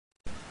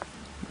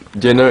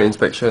General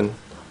inspection.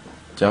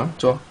 讲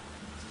做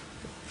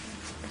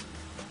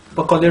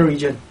Propaedeutics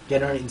region,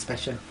 general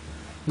inspection.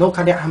 No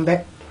cardiac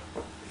humpback.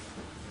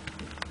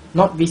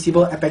 Not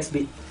visible apex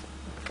beat.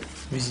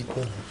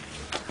 Visible.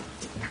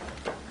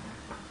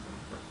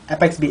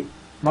 Apex beat,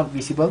 not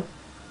visible.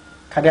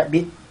 Cardiac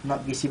beat,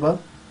 not visible.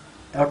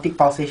 Aortic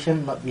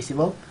pulsation, not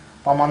visible.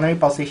 Pulmonary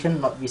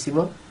pulsation, not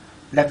visible.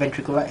 Left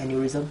ventricular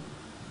aneurysm,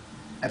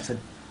 absent.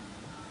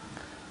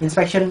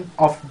 Inspection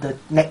of the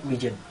neck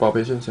region.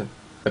 palpation 先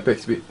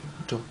apex beat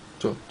做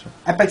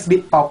Apex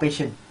beat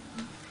palpation.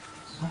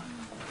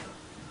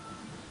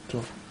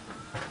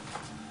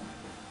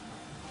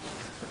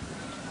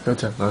 要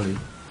讲哪里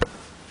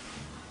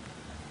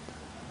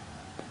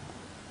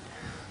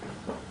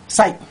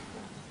Side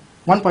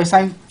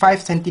 1.5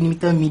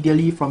 cm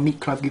medially from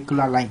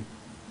mid-clavicular line.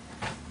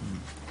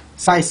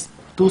 Size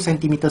 2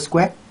 cm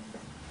square.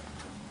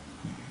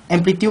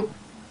 Amplitude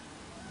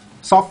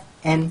soft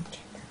and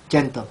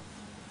gentle.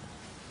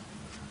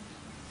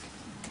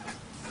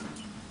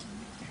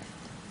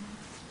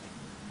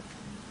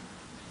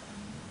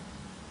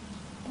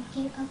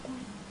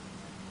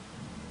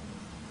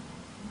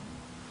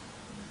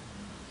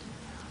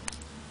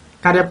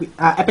 Cardiac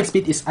apex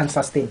beat is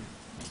unsustained.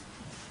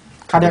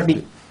 Cardiac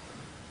beat.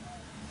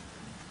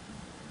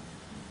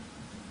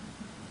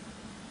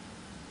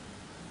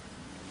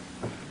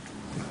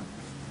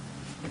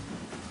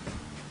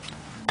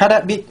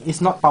 Cardiac beat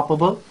is not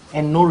palpable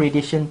and no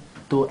radiation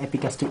to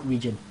epigastric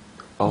region.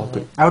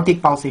 aortic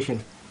Aortic pulsation.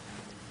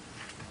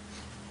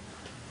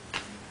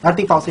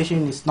 Aortic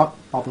pulsation is not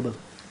palpable.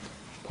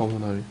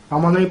 pulmonary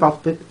Pulmonary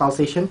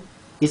pulsation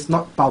is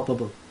not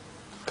palpable.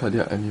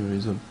 cardiac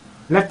aneurysm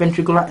Left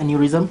ventricular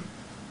aneurysm.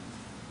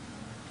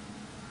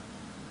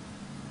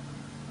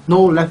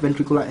 No left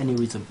ventricular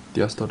aneurysm.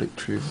 diastolic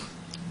trill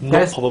Not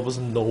There's- palpable,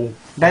 no.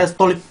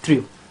 Diastolic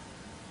trill.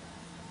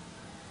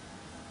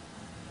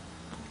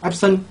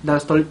 Absent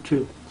diastolic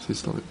trill.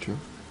 systolic trill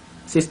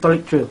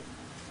Systolic trill.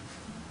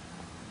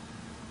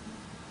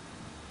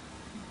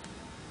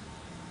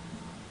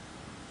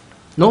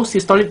 No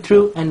systolic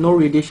trill and no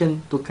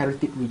radiation to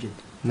carotid region.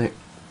 neck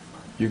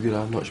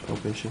jugular notch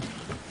palpation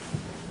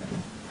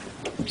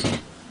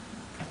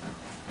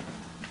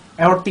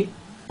Aortic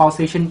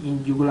pulsation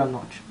in jugular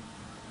notch.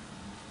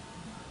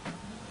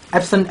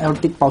 Absent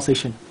aortic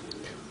pulsation.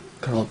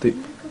 carotid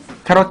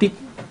Carotid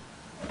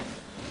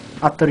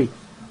artery.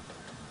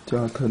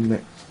 加 turn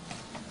neck